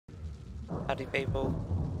Howdy people,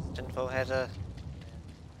 Stinful Hatter,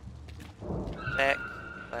 back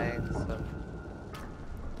playing some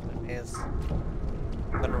Nightmares.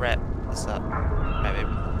 I'm gonna wrap this up, maybe.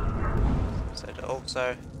 So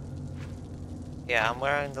also, yeah, I'm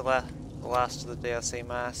wearing the last of the DLC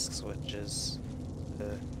masks, which is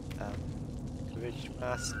the Courage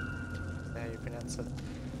mask, is that how you pronounce it?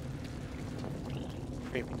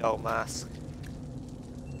 Creepy doll mask.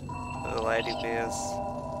 For the lady bears.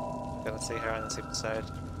 We're gonna see her in this episode.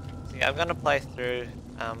 So yeah, I'm gonna play through,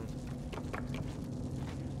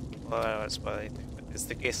 well, I won't spoil anything, but there's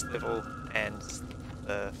the guest level and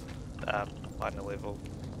the final level.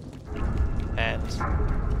 And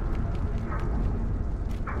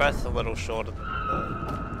both a little shorter than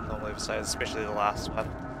the normal episodes, especially the last one.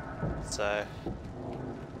 So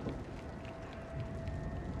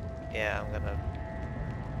yeah, I'm gonna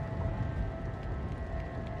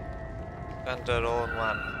do it all in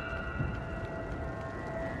one.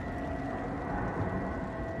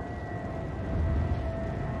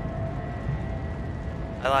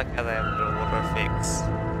 I like how they have little water effects.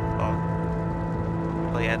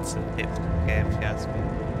 Really add some depth to the game, if you ask me.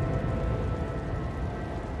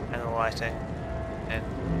 And the lighting, and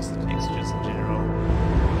just the textures in general.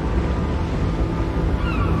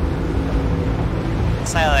 I'd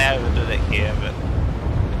say they overdid it here, but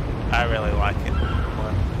I really like it.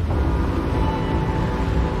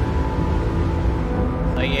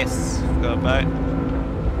 So yes, we've got a boat.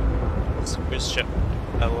 It's a cruise ship,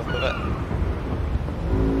 by the look of it.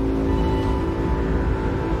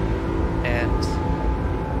 And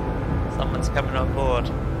someone's coming on board.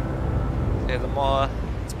 So the more,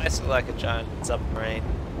 it's basically like a giant submarine.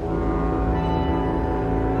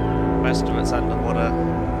 Most of it's underwater,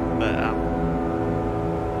 but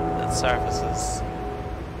it surfaces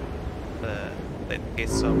to let the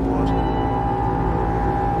guests on board.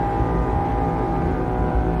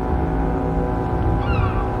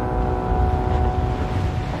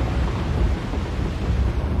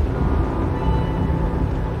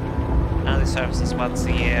 Services once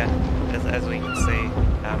a year, as we can see,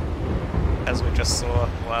 as we just saw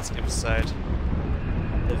in the last episode.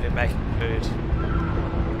 They've been making food.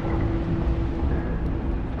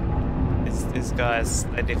 These guys,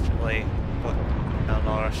 they definitely look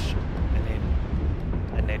malnourished and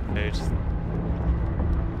they need food.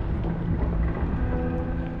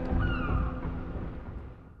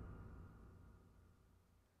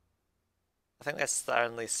 I think that's the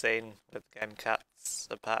only scene with game cuts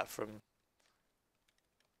apart from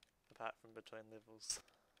between levels.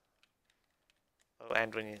 Oh,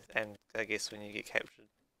 and I guess when you get captured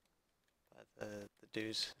by the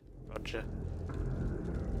dude, Roger.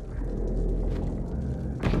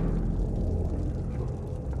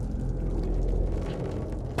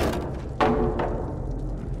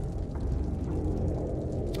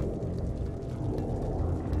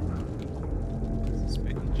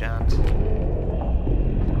 Spooky giant.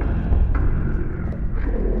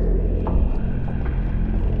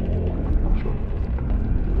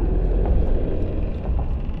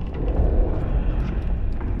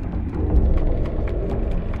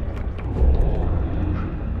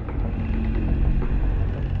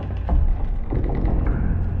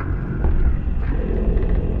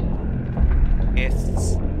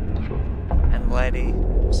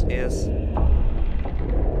 Upstairs.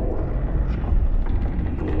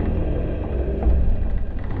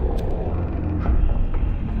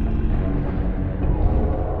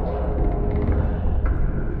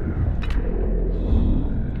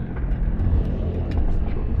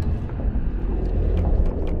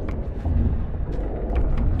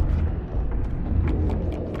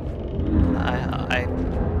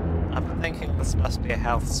 I'm thinking this must be a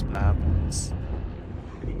health spa.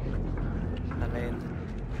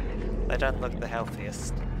 They don't look the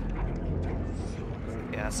healthiest,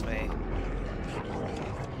 if you ask me.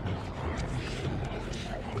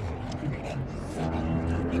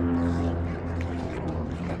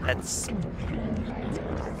 It's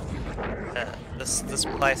this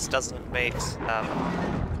place doesn't meet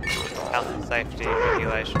health and safety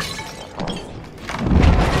regulations.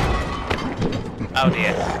 Oh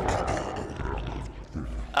dear.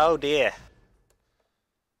 Oh dear.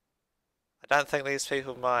 I don't think these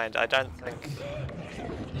people mind. I think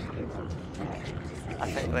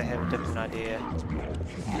they have a different idea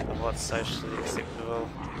of what's socially acceptable.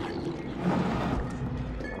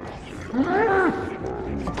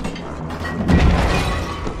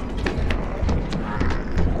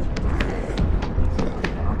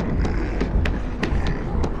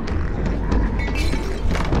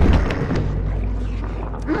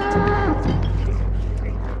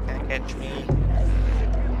 Can't catch me.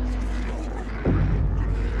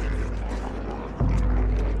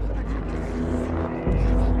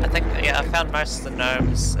 found most of the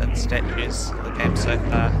gnomes and statues in the game so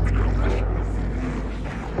far.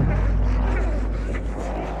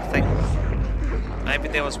 I think maybe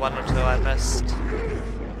there was one or two I missed,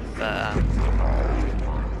 but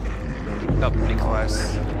got pretty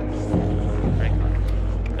close.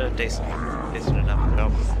 Did a decent enough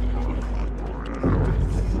job.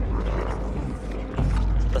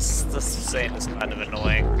 This scene is kind of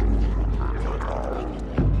annoying.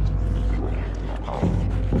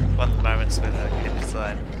 One of the moments where the game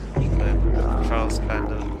design, the controls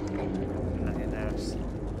kind of on your nerves.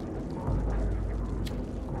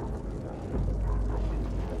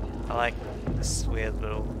 I like this weird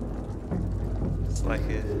little, it's like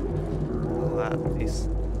a little art piece.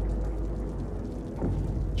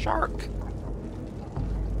 Shark!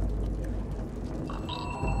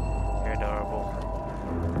 You're adorable.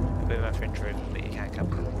 I'll be my friend Drew, but you can't come.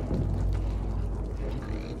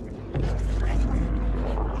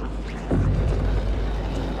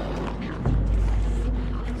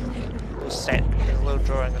 Set, there's a little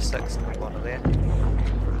drawing of 6 in the corner there.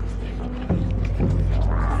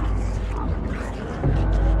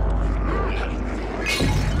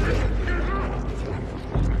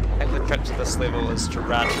 I think the trick to this level is to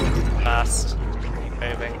run fast, keep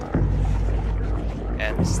moving,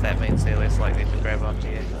 and that means they're less likely to grab onto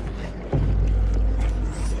you.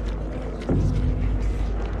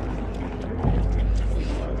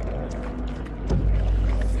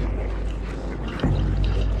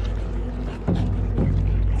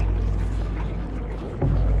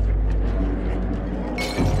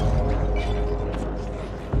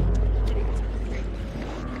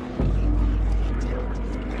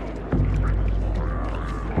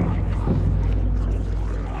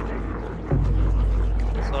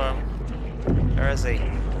 Where is he?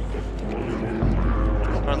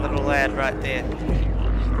 Our little lad right there.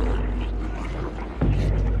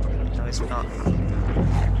 No, he's not.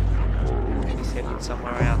 He's heading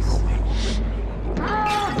somewhere else.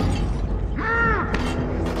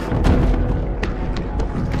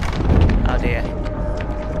 Oh dear.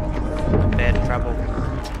 I'm in bad trouble.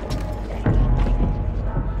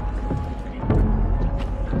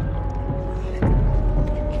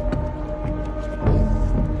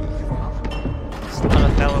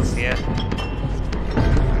 Fellas here.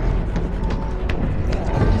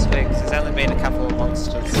 It's weird because there's only been a couple of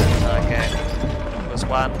monsters in the entire game. There was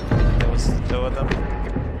one, there was 2 of them.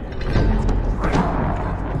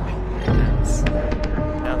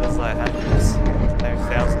 And now there's like hundreds, maybe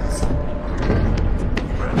thousands.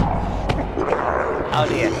 Oh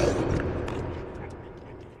dear.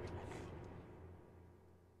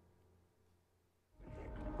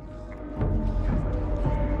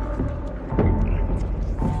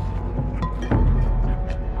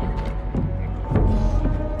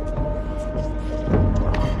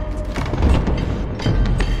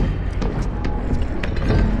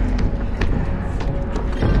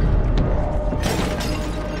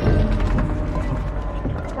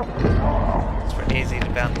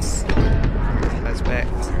 Bounce those back.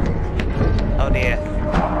 Oh dear.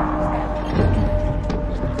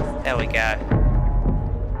 There we go.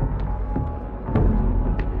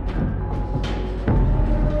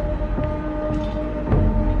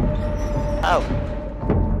 Oh.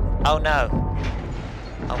 Oh no.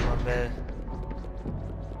 Oh my bad.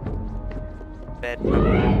 Bad.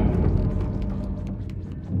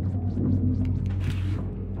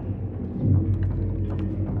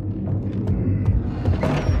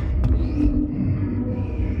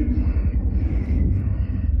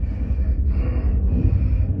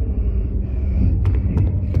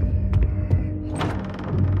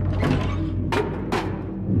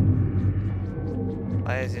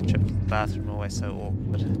 Why is your trip to the bathroom always so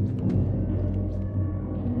awkward?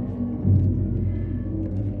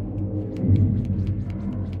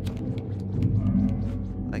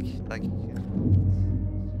 Like you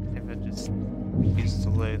never just refuse to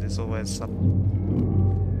loo, there's always something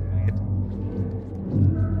weird.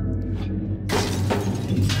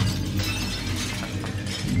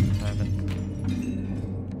 Moment.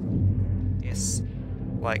 Yes.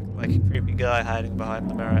 Like a creepy guy hiding behind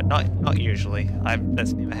the mirror. Not usually.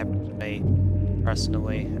 That's never happened to me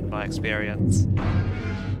personally in my experience.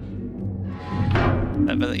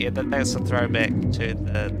 But yeah, that's a throwback to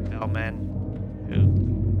the bellman, who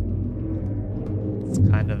is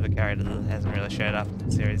kind of a character that hasn't really showed up in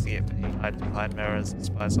the series yet, but he hides behind mirrors and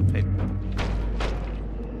spies on people.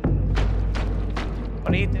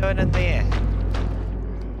 What are you doing in there?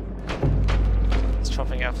 It's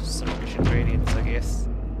chopping up some fresh ingredients, I guess.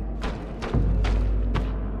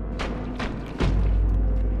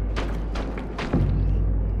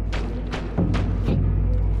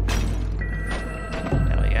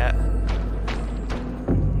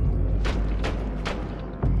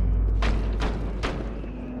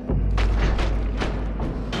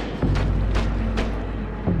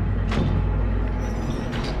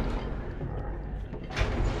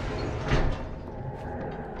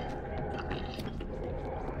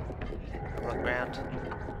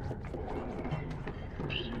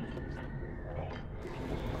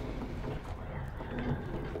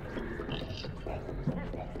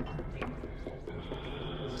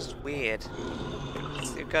 weird.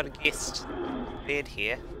 So you've got a guest bed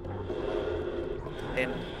here.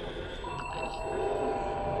 Then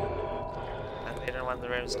in one of the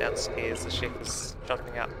rooms downstairs, the chef is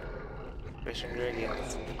chopping up fresh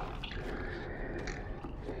ingredients.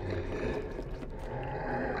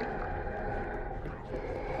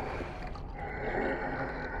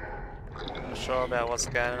 Not sure about what's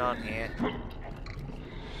going on here.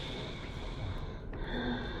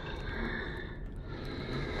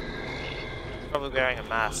 He's probably wearing a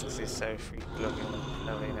mask because he's so freaky looking.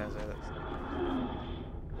 Nobody knows who this is.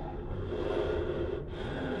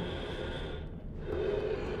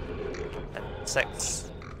 And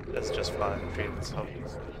 6 is just flying through this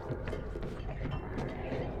obviously.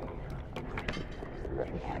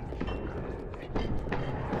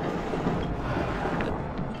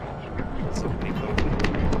 Some people.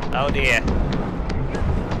 Oh dear.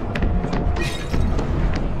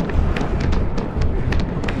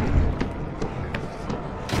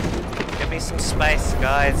 Give me some space,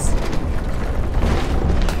 guys.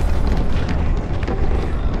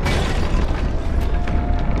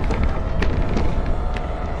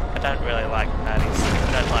 I don't really like parties.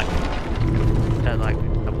 I don't like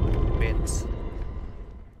couple events.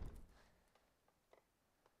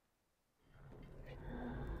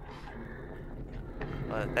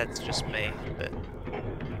 Well, that's just me, but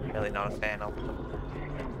I'm really not a fan of them.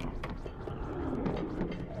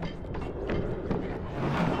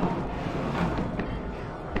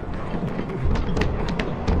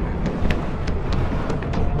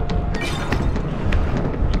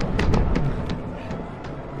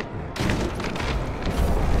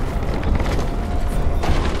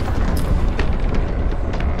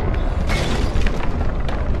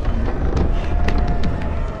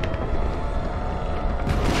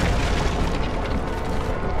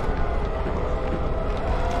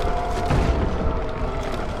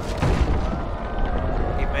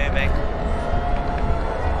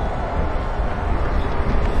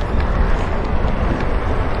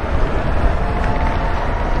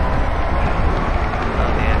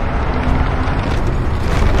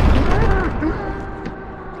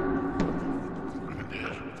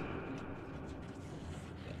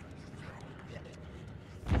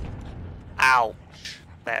 Ouch!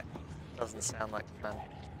 That doesn't sound like fun.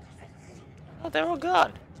 Oh, they're all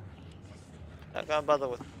gone. Not gonna bother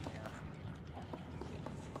with them now.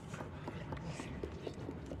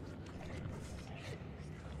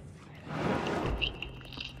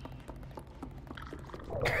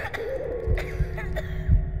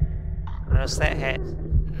 Notice that hat.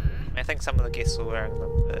 I think some of the guests were wearing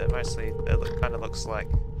them, but mostly it kind of looks like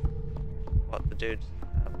what the dude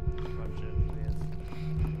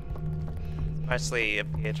mostly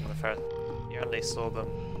appeared in the first. You only saw them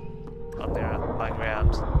on their lying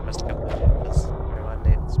around. Most couple of members. Everyone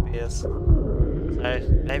needs spears.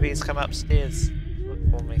 So maybe he's come upstairs. Look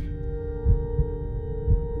for me.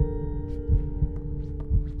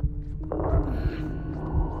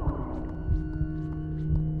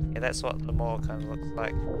 Yeah, that's what the mall kind of looks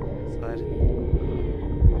like inside.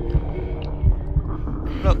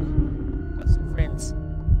 Look, got some friends.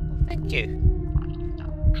 Thank you.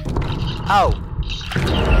 Oh!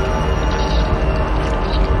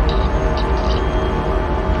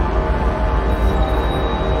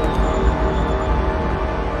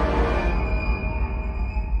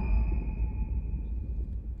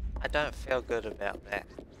 I don't feel good about that.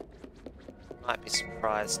 Might be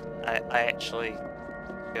surprised. I actually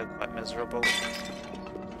feel quite miserable.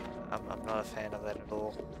 I'm not a fan of that at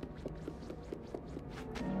all.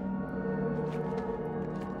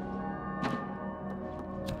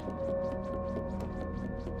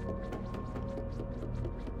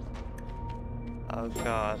 Oh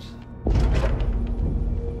god.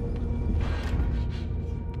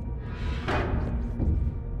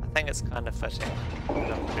 I think it's kind of fitting.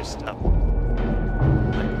 I'm dressed up.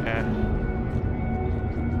 Okay.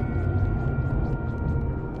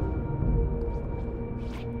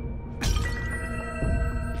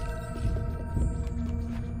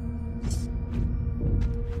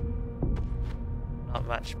 Not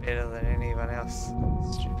much better than anyone else.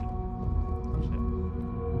 Stupid.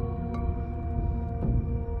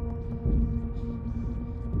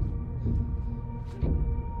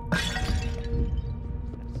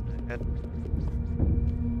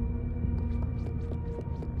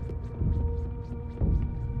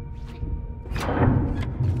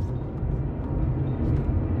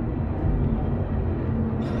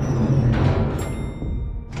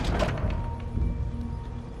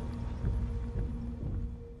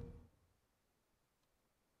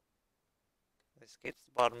 Let's get to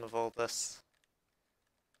the bottom of all this.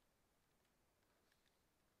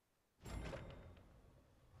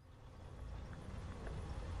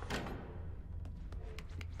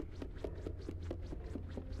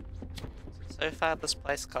 So far this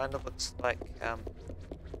place kind of looks like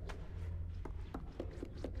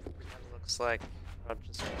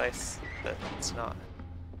Roger's place, but it's not.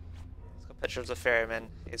 It's got pictures of ferryman.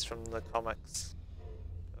 He's from the comics.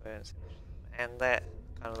 And that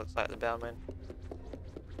kind of looks like the bellman.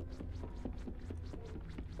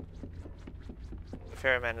 The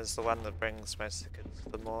ferryman is the one that brings most of the kids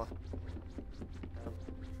to the moor.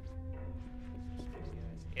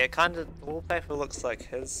 Yeah, kind of, the wallpaper looks like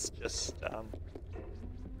his, just, it's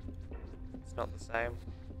not the same.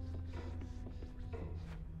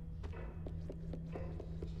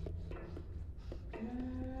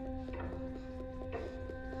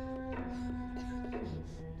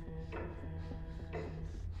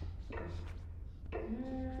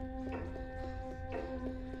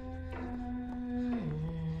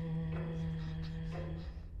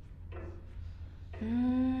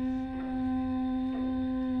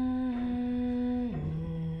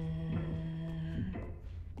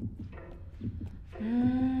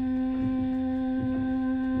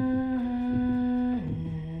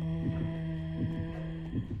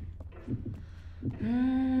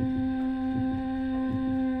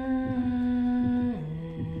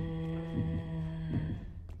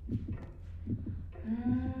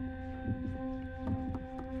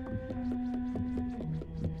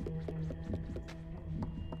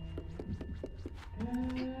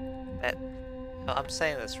 I'm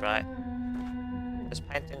saying this right. Those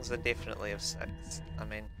paintings are definitely of 6. I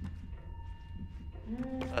mean,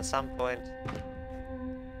 at some point,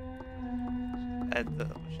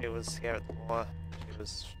 she was here at the moor. She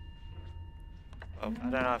was. Well, I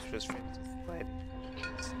don't know if she was friends with the lady.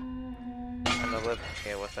 And I lived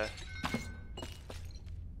here with her.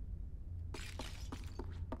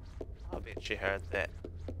 I'll bet she heard that.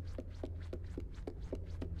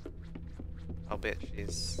 I'll bet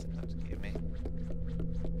she's out to get me.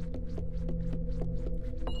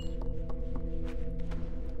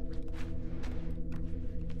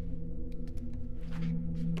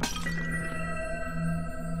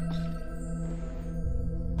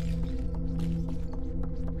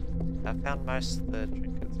 I found most of the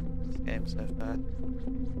trinkets in this game so far.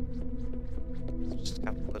 There's just a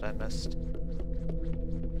couple that I missed.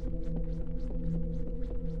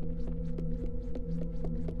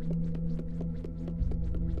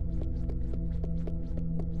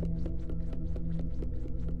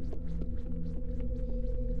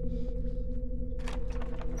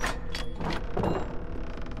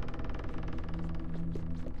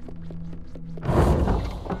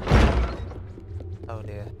 Oh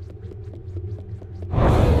dear.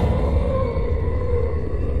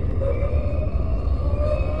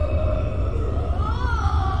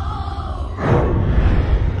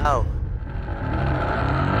 Oh.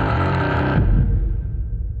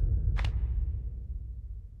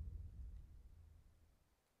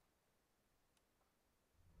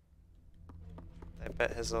 That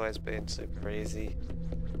bit has always been super easy.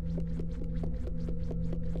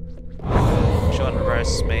 Sean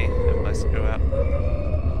roasts me if I screw up.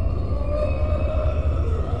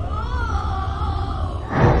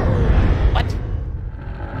 What?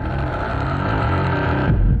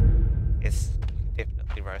 Yes, you can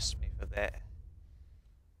definitely roast me for that.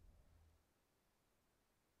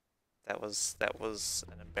 That was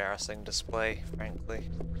an embarrassing display, frankly.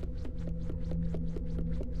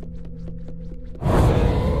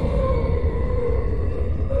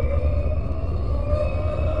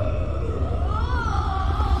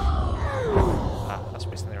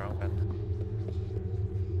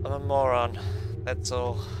 I'm a moron, that's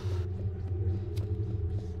all.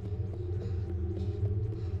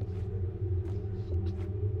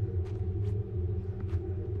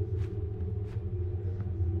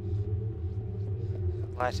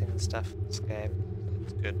 Lighting and stuff in this game,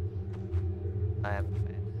 it's good. I am a fan.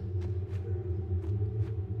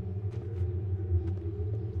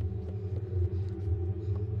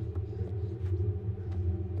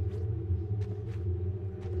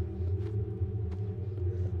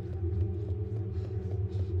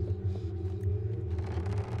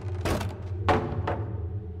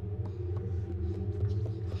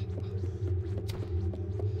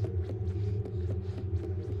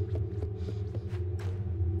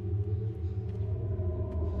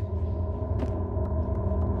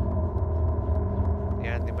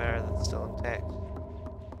 The mirror that's still intact.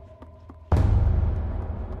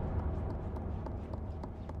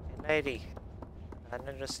 Hey lady, I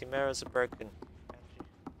noticed the mirrors are broken.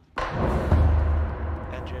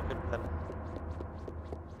 Found you a good one.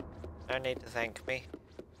 No need to thank me.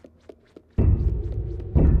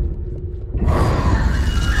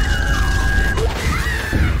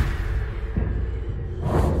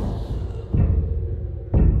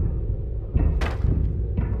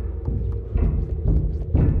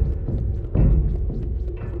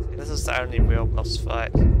 only real boss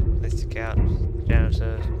fight. Let's count the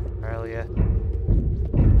janitor earlier.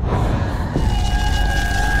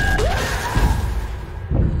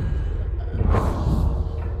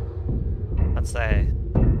 I'd say.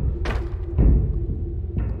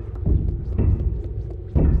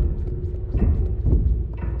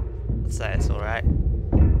 I'd say it's alright.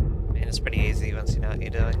 I mean, it's pretty easy once you know what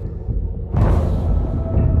you're doing.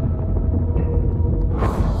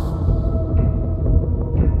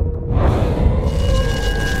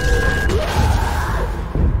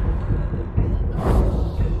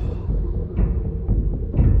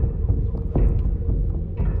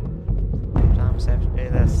 Sometimes I have to do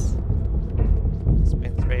this. It's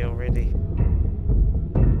been 3 already.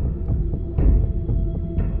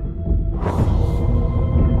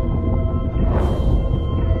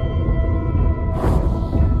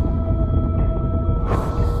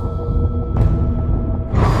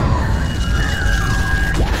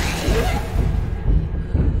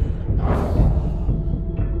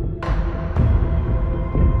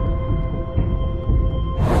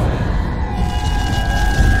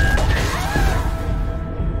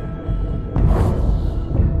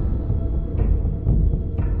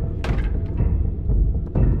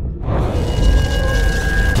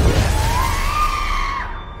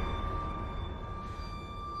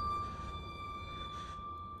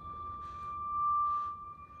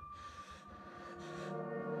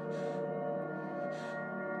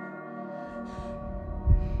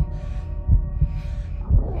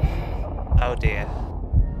 Oh dear.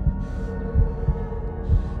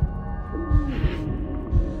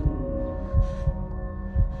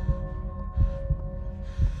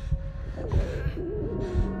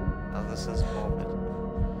 Oh, this is morbid.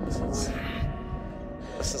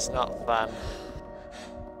 This is not fun.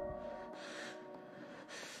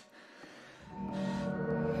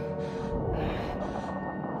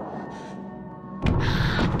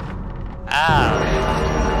 Ah,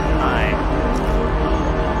 my.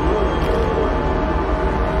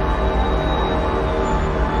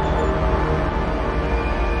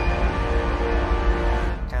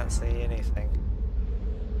 Can't see anything.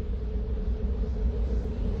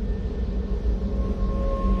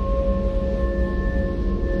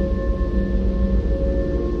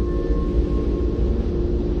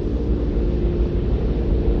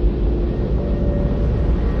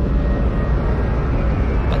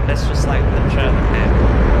 But that's just like the trailer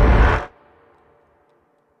had.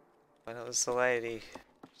 When it was the lady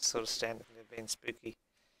sort of standing there being spooky.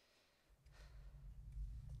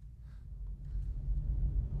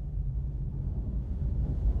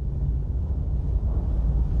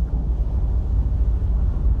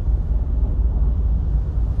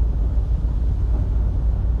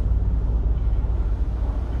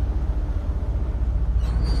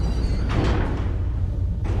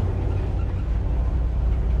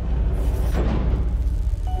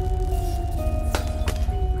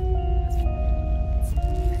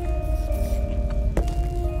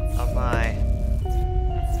 Oh my.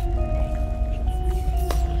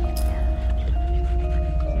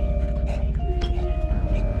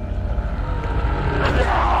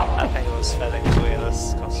 I think it was fitting to wear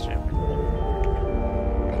this costume.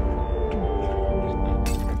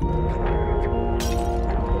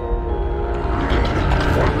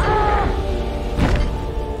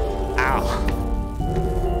 Ow.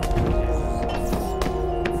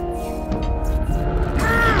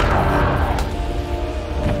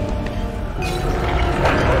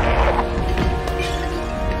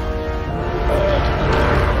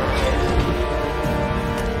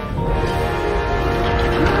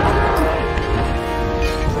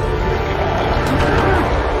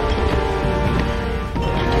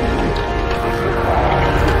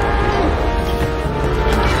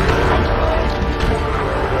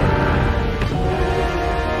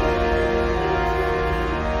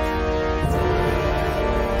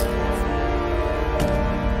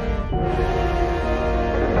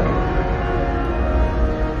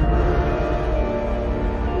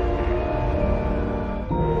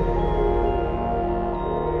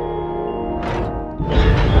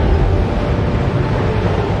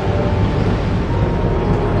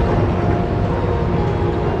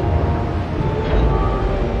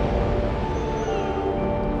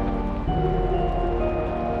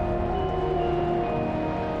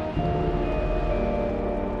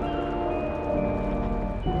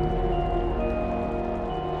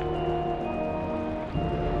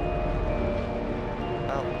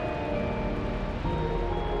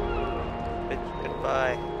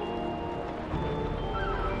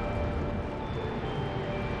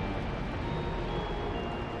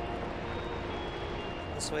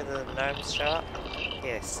 this where the gnomes show up?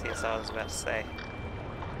 Yes, yes, I was about to say.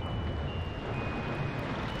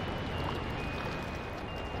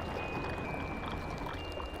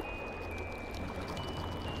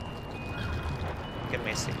 Give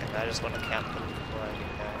me a second, I just want to count them before I get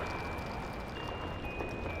going.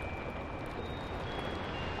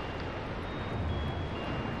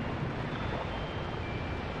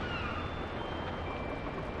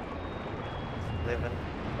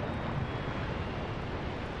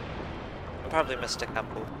 I probably missed a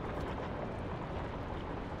couple.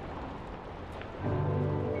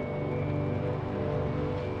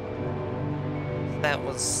 That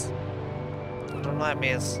was Little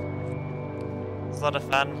Nightmares. It's a lot of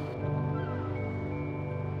fun.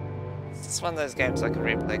 It's just one of those games I can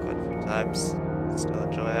replay quite a few times. Still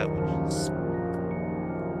enjoy it, which is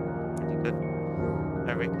pretty good,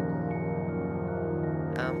 I reckon.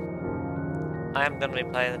 I am going to be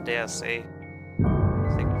playing the DLC.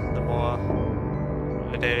 I think the more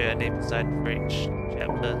we do an episode for each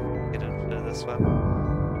chapter, get into this one.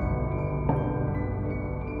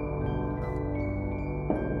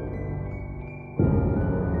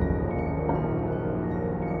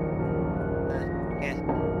 Yeah.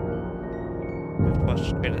 We've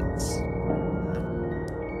watched credits.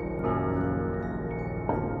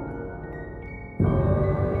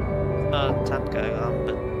 Not a ton going on,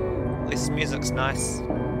 but at least the music's nice.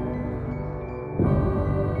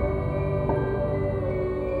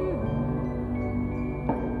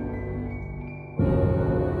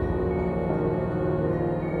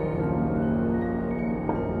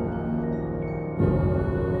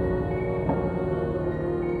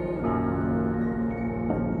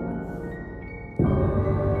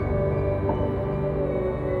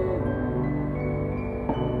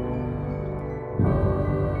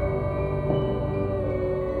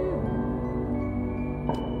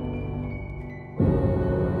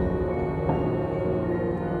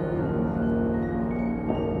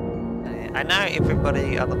 I know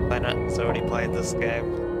everybody on the planet has already played this game.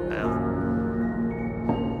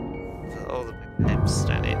 All the big names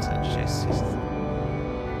don't need to introduce you.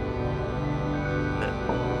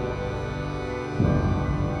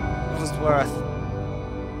 It was worth.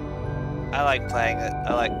 I like playing it.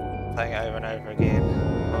 I like playing it over and over again.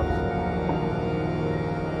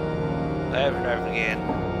 Over and over again.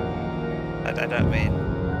 I don't mean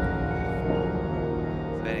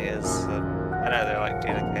as many as I know they're like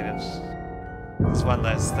dedicated. It's one of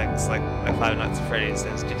those things like Five Nights at Freddy's,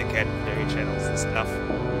 there's dedicated theory channels and stuff.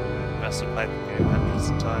 You must have played the game hundreds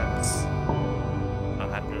of times. Not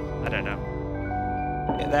 100, I don't know.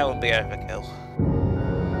 Yeah, that would be overkill.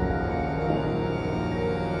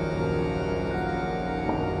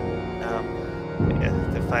 Yeah,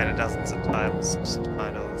 they've played it dozens of times just to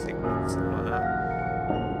find all the secrets and whatnot.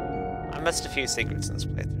 I missed a few secrets in this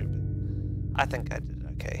playthrough, but I think I did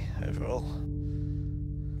okay overall.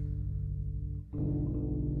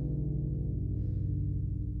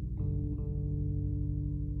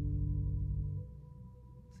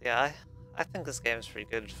 Yeah, I think this game is pretty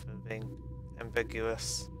good for being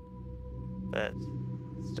ambiguous, but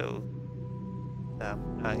still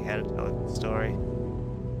knowing how to tell a good story.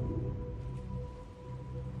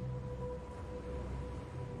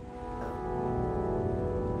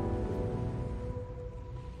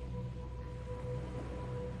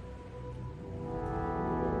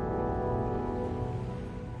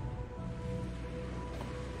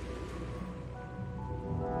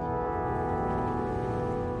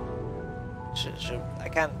 I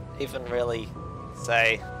can't even really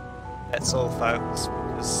say that's all, folks,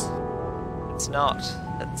 because it's not.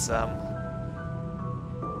 It's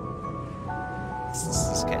this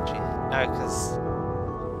is sketchy. No, because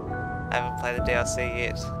I haven't played the DLC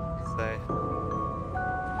yet, so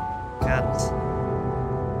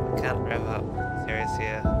can't wrap up the series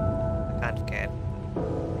here. I kind of can.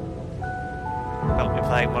 I'll be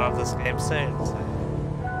playing more of this game soon, so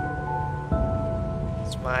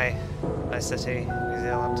it's my city, New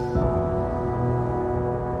Zealand.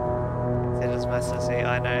 It is my city.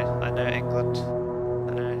 I know England.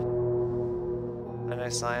 I know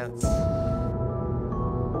science.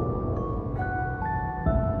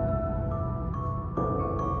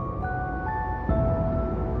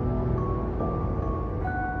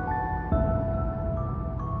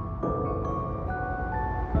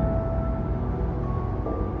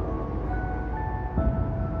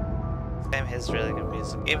 This game has really good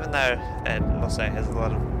music, even though it also has a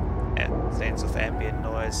lot of scenes with ambient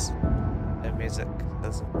noise. The music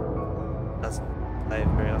doesn't play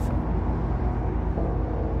very often.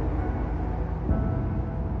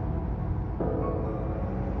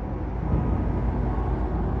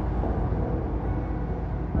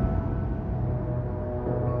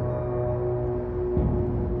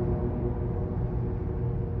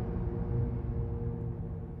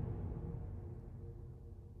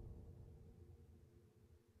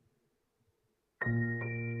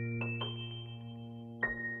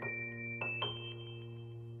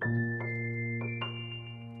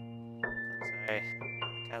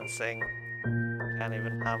 and sing. Can't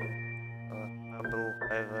even hum or mumble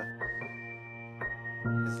over.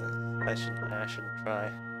 I should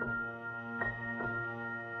try.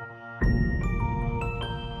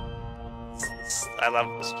 I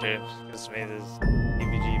love this stream. It gives me these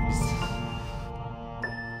heebie-jeebies.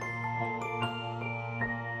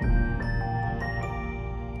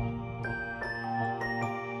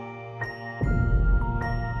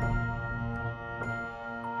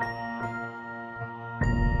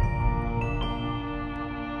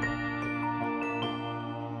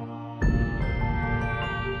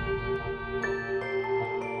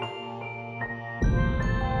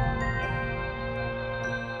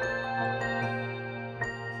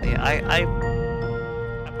 I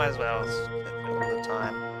might as well fill the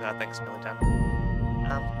time. I think it's nearly done.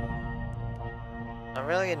 I'm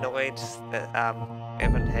really annoyed that we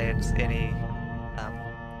haven't had any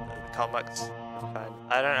comics of kind.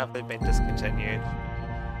 I don't know if they've been discontinued.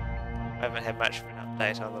 I haven't had much of an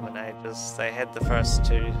update on them in ages. They had the first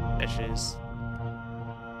 2 issues,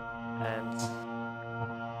 and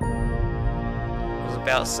it was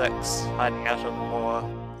about 6 hiding out on the moor,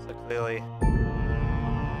 so clearly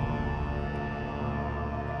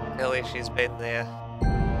she's been there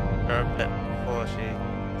for a bit before she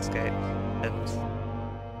escaped. And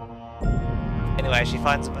anyway, she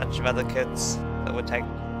finds a bunch of other kids that were taken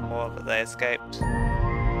to the moor, but they escaped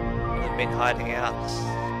and had been hiding out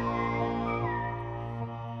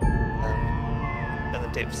in the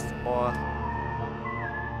depths of the moor.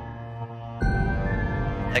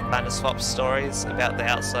 They kind of swap stories about the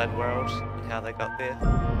outside world and how they got there.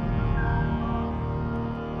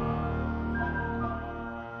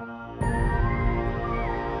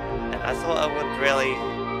 I thought I would really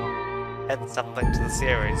add something to the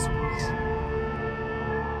series, but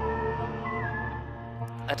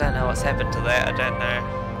I don't know what's happened to that. I don't know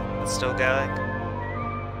if it's still going.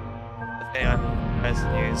 If anyone knows the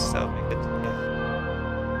news, that would be good to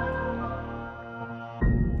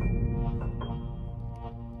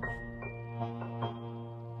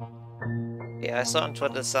hear. Yeah, I saw on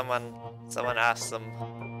Twitter someone asked them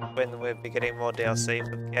when we'd be getting more DLC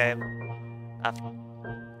for the game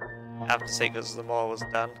after Secrets of the Moor was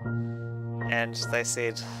done, and they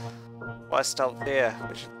said, why stop there?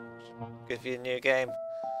 We should give you a new game.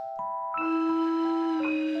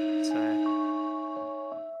 So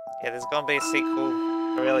yeah, there's gonna be a sequel.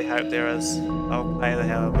 I really hope there is. I'll play the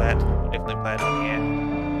hell of that. I'll definitely play it on here.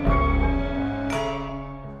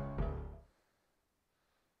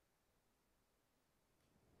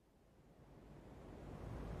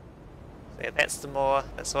 So yeah, that's the moor.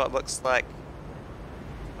 That's what it looks like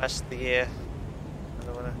most of the year. I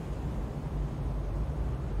don't wanna...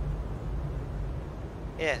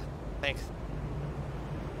 Yeah, thanks.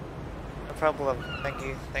 No problem.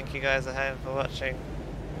 Thank you guys at home for watching.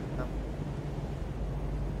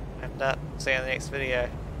 And see you in the next video.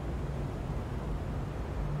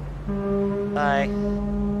 Bye.